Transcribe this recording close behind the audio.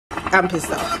I'm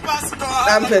pissed off.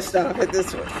 I'm pissed off at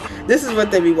this one. This is what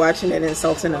they be watching and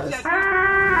insulting us.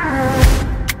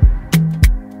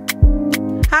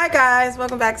 Hi guys,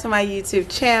 welcome back to my YouTube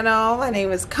channel. My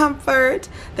name is Comfort.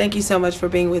 Thank you so much for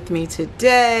being with me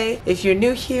today. If you're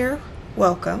new here,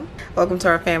 welcome. Welcome to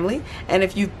our family. And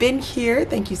if you've been here,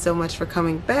 thank you so much for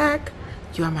coming back.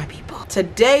 You are my people.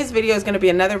 Today's video is going to be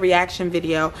another reaction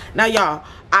video. Now y'all,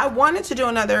 I wanted to do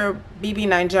another BB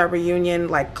Ninja reunion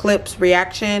like clips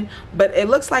reaction, but it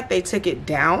looks like they took it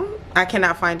down. I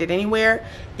cannot find it anywhere.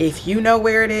 If you know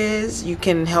where it is, you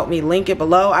can help me link it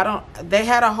below. They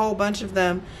had a whole bunch of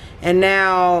them, and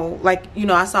now, like, you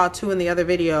know, I saw 2 in the other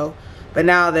video, but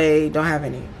now they don't have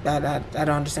any. I don't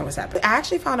understand what's happening. I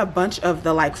actually found a bunch of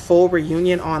the like full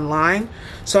reunion online,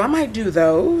 so I might do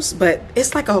those, but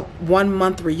it's like a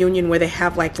 1-month reunion where they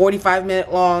have like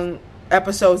 45-minute long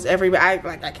episodes every. I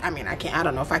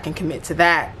don't know if I can commit to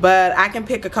that, but I can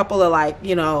pick a couple of, like,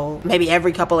 you know, maybe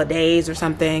every couple of days or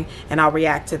something, and I'll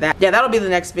react to that. Yeah, that'll be the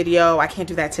next video. I can't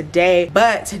do that today,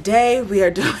 but today we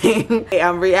are doing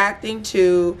I'm reacting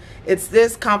to, it's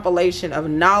this compilation of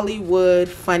Nollywood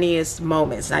funniest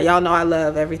moments. Now y'all know I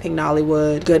love everything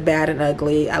Nollywood, good, bad, and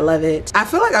ugly. I love it. I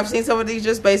feel like I've seen some of these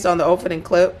just based on the opening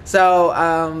clip, so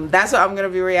that's what I'm gonna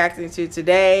be reacting to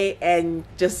today, and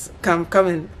just come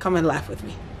and laugh with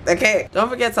me. Okay, don't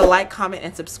forget to like, comment,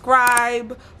 and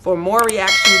subscribe for more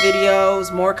reaction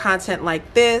videos, more content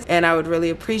like this, and I would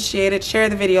really appreciate it. Share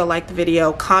the video, like the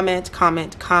video, comment. Comments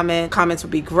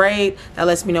would be great. That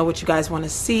lets me know what you guys want to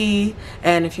see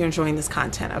and if you're enjoying this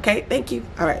content. Okay, thank you.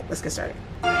 All right, let's get started.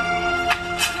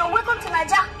 Welcome to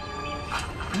Nigeria.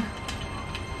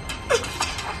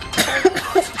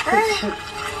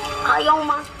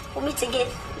 For me to get.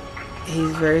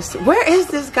 He's very. Where is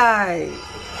this guy?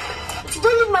 Today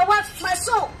is my wife, my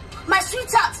soul, my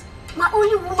sweetheart, my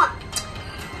only woman.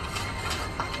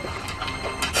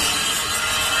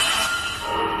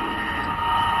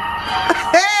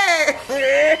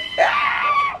 Hey!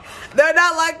 They're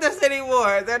not like this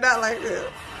anymore. They're not like this.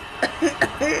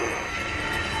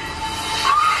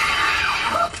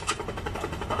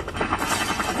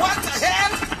 What the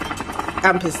hell?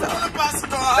 I'm pissed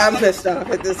off. I'm pissed off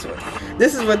at this one.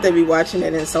 This is what they be watching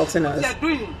and insulting us.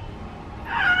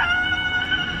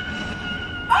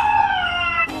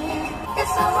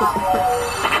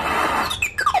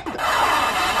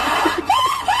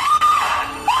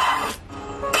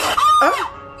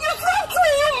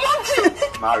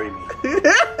 Marry me.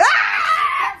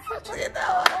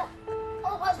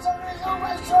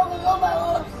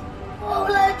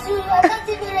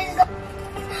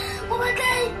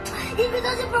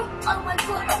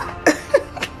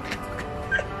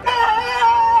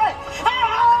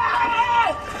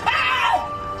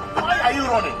 Why are you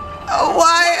running?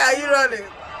 Why are you running?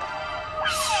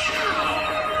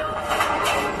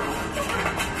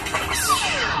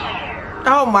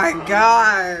 Oh my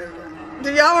God. Do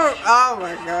y'all, oh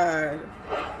my God.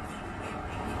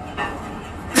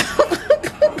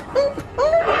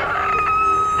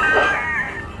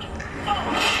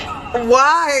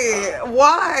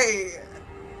 Why?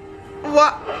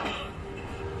 What?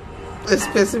 It's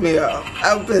pissing me off.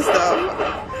 I'm pissed off.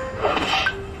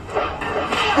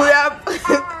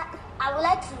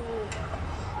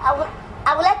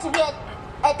 I would like to be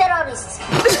a terrorist.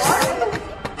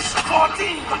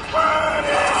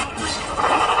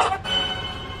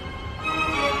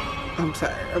 I'm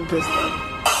sorry, I'm pissed off.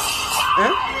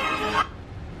 Huh?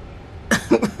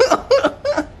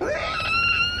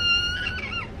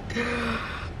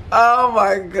 Oh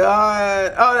my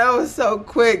God. Oh, that was so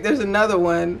quick. There's another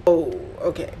one. Oh,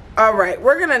 okay. All right,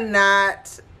 we're gonna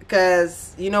not,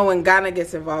 because you know when Ghana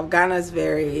gets involved, Ghana is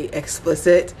very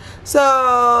explicit.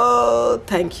 So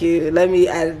thank you. Let me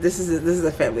add, this is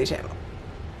a family channel.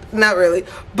 Not really,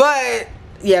 but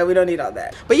yeah, we don't need all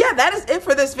that. But yeah, that is it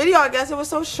for this video. I guess it was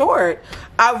so short.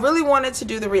 I really wanted to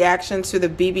do the reaction to the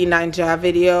BB Ninja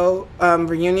video,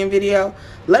 reunion video.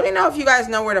 Let me know if you guys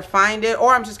know where to find it,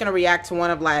 or I'm just gonna react to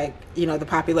one of, like, you know, the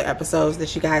popular episodes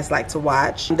that you guys like to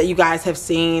watch, that you guys have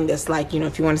seen. That's like, you know,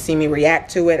 if you want to see me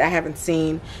react to it. I haven't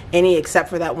seen any except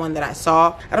for that one that I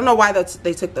saw. I don't know why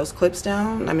they took those clips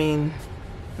down. I mean,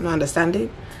 I'm not understanding.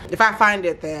 If I find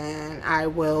it, then I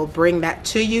will bring that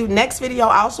to you. Next video,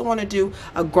 I also want to do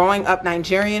a growing up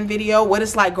Nigerian video. What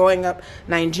it's like growing up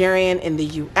Nigerian in the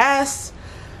US.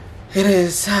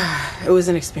 It was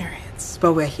an experience,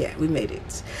 but we're here, we made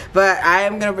it. But I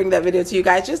am gonna bring that video to you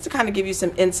guys just to kind of give you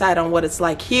some insight on what it's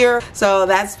like here. So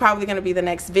that's probably gonna be the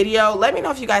next video. Let me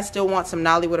know if you guys still want some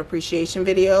Nollywood appreciation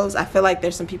videos. I feel like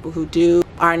there's some people who do.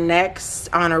 Our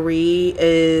next honoree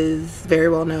is very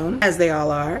well known, as they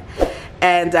all are.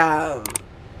 And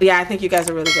yeah, I think you guys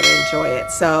are really going to enjoy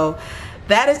it. So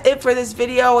that is it for this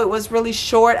video. It was really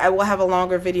short. I will have a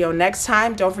longer video next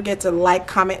time. Don't forget to like,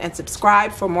 comment, and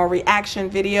subscribe for more reaction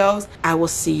videos. I will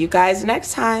see you guys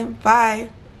next time. Bye.